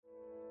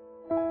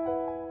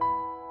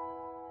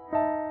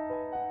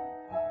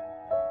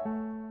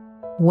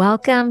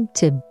Welcome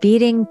to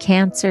Beating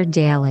Cancer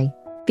Daily.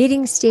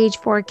 Beating stage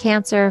 4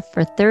 cancer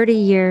for 30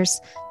 years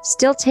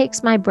still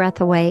takes my breath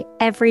away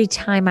every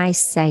time I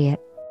say it.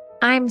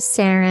 I'm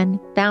Saren,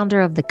 founder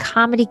of the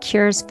Comedy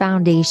Cures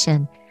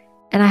Foundation,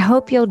 and I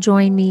hope you'll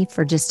join me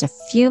for just a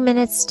few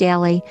minutes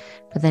daily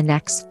for the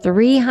next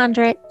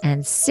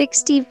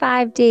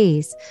 365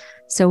 days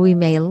so we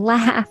may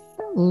laugh,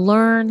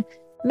 learn,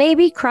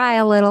 maybe cry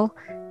a little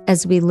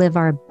as we live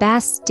our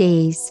best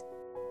days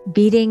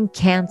beating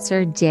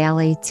cancer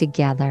daily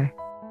together.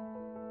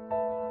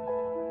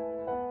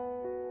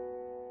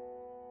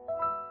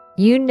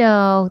 You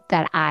know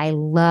that I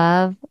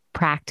love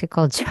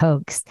practical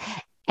jokes,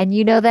 and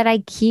you know that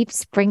I keep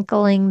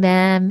sprinkling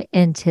them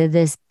into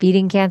this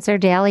Beating Cancer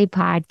Daily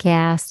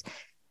podcast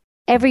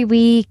every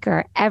week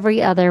or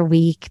every other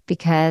week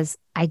because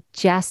I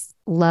just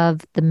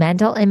love the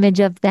mental image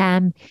of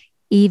them.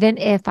 Even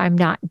if I'm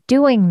not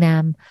doing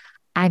them,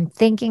 I'm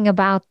thinking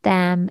about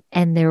them,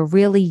 and they're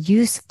really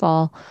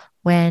useful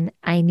when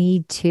I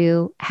need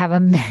to have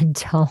a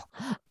mental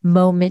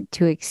moment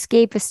to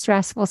escape a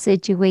stressful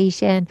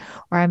situation,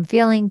 or I'm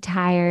feeling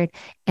tired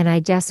and I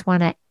just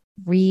want to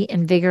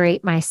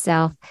reinvigorate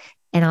myself.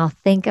 And I'll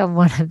think of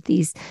one of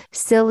these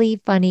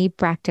silly, funny,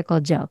 practical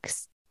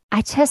jokes.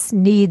 I just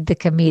need the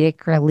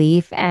comedic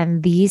relief,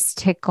 and these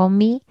tickle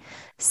me.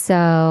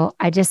 So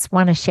I just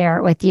want to share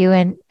it with you.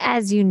 And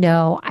as you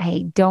know,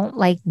 I don't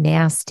like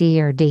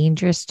nasty or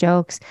dangerous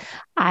jokes.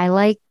 I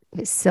like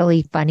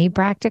silly, funny,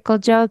 practical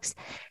jokes.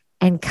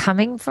 And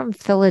coming from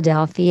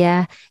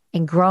Philadelphia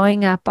and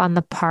growing up on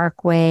the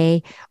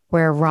Parkway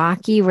where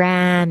Rocky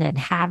ran and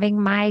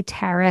having my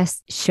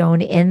terrace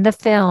shown in the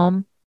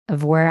film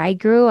of where I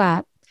grew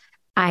up,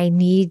 I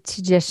need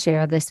to just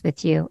share this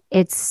with you.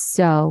 It's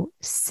so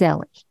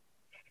silly.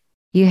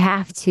 You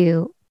have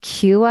to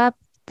cue up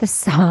the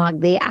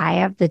song, The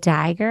Eye of the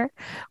Tiger,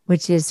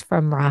 which is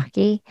from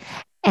Rocky.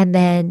 And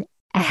then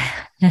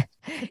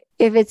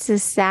if it's a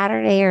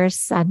Saturday or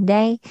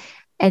Sunday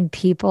and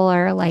people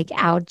are like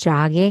out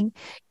jogging,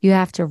 you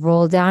have to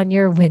roll down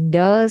your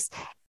windows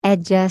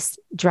and just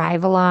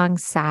drive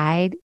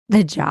alongside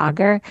the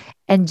jogger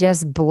and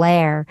just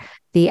blare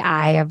The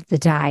Eye of the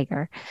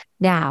Tiger.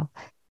 Now,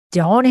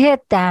 don't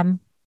hit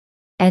them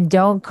and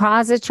don't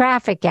cause a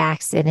traffic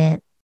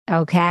accident,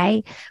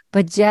 okay?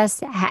 But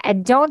just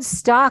and don't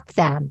stalk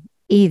them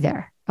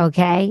either,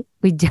 okay?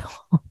 We don't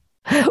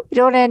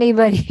want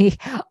anybody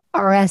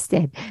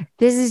arrested.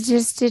 This is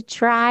just a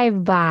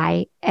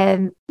drive-by,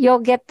 and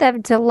you'll get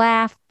them to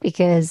laugh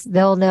because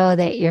they'll know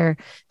that you're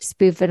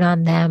spoofing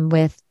on them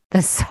with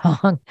the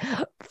song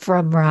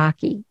from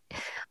Rocky.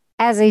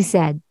 As I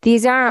said,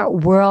 these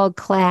aren't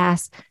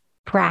world-class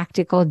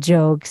practical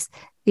jokes.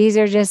 These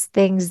are just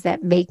things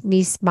that make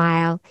me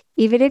smile.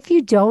 Even if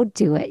you don't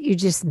do it, you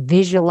just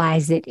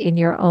visualize it in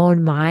your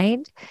own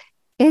mind.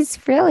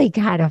 It's really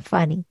kind of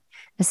funny,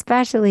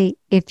 especially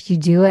if you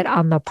do it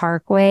on the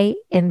Parkway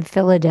in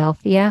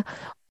Philadelphia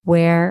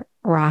where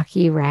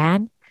Rocky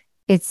ran.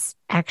 It's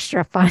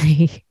extra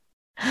funny.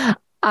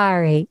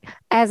 All right.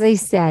 As I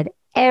said,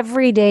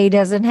 every day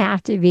doesn't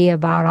have to be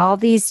about all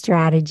these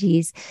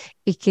strategies.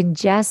 It can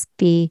just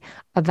be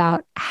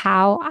about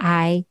how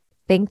I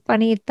think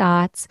funny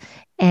thoughts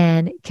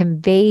and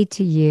convey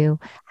to you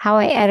how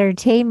I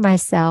entertain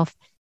myself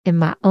in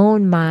my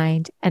own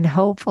mind. And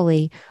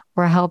hopefully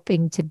we're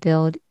helping to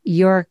build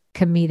your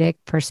comedic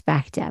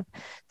perspective.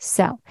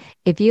 So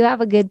if you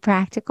have a good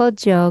practical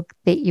joke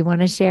that you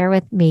want to share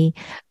with me,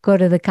 go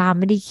to the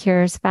Comedy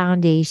Cures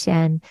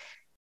Foundation,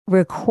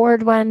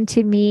 record one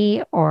to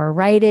me or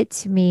write it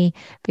to me,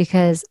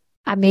 because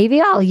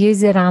maybe I'll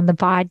use it on the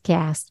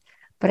podcast.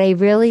 But I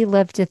really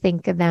love to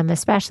think of them,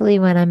 especially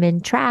when I'm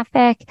in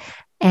traffic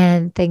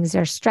and things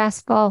are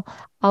stressful.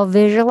 I'll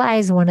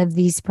visualize one of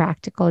these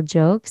practical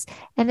jokes,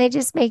 and they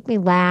just make me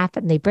laugh,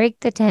 and they break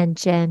the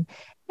tension,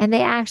 and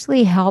they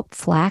actually help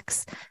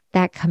flex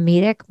that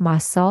comedic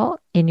muscle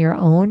in your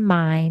own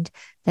mind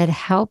that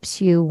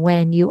helps you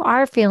when you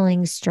are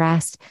feeling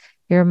stressed.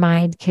 Your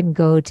mind can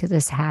go to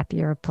this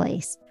happier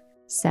place.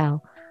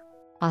 So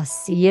I'll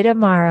see you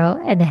tomorrow,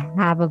 and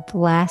have a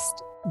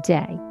blessed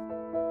day.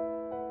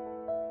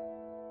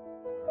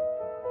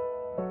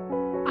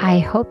 I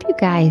hope you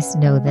guys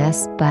know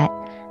this, but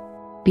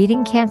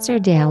Beating Cancer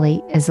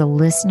Daily is a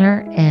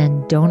listener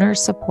and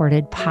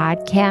donor-supported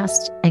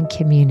podcast and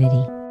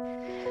community.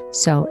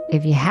 So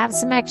if you have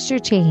some extra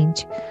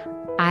change,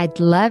 I'd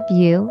love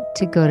you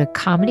to go to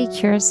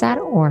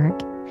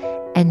comedycures.org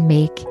and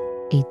make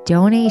a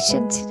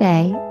donation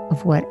today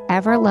of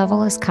whatever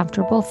level is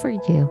comfortable for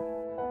you.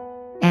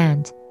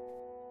 And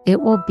it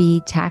will be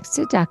tax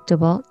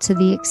deductible to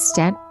the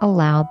extent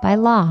allowed by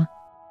law,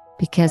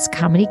 because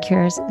Comedy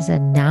Cures is a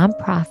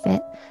nonprofit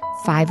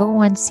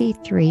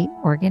 501c3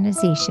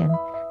 organization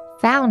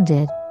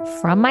founded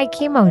from my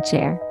chemo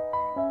chair,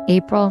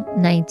 April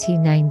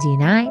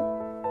 1999,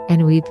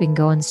 and we've been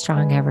going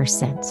strong ever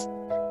since.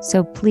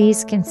 So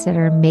please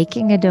consider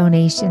making a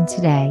donation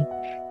today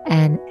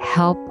and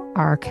help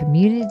our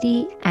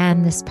community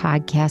and this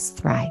podcast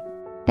thrive.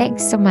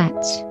 Thanks so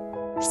much.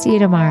 See you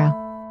tomorrow.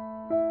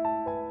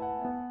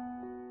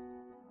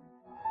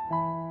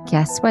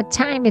 guess what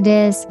time it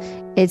is?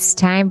 It's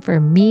time for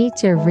me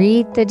to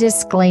read the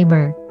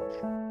disclaimer.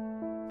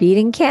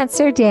 Beating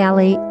Cancer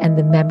Daily and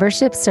the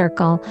Membership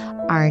Circle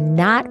are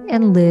not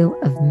in lieu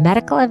of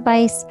medical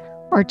advice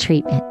or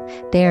treatment.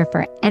 They are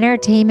for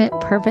entertainment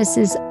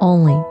purposes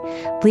only.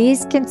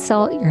 Please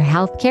consult your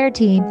healthcare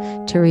team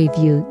to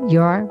review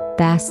your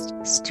best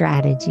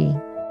strategy.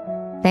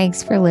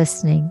 Thanks for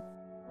listening.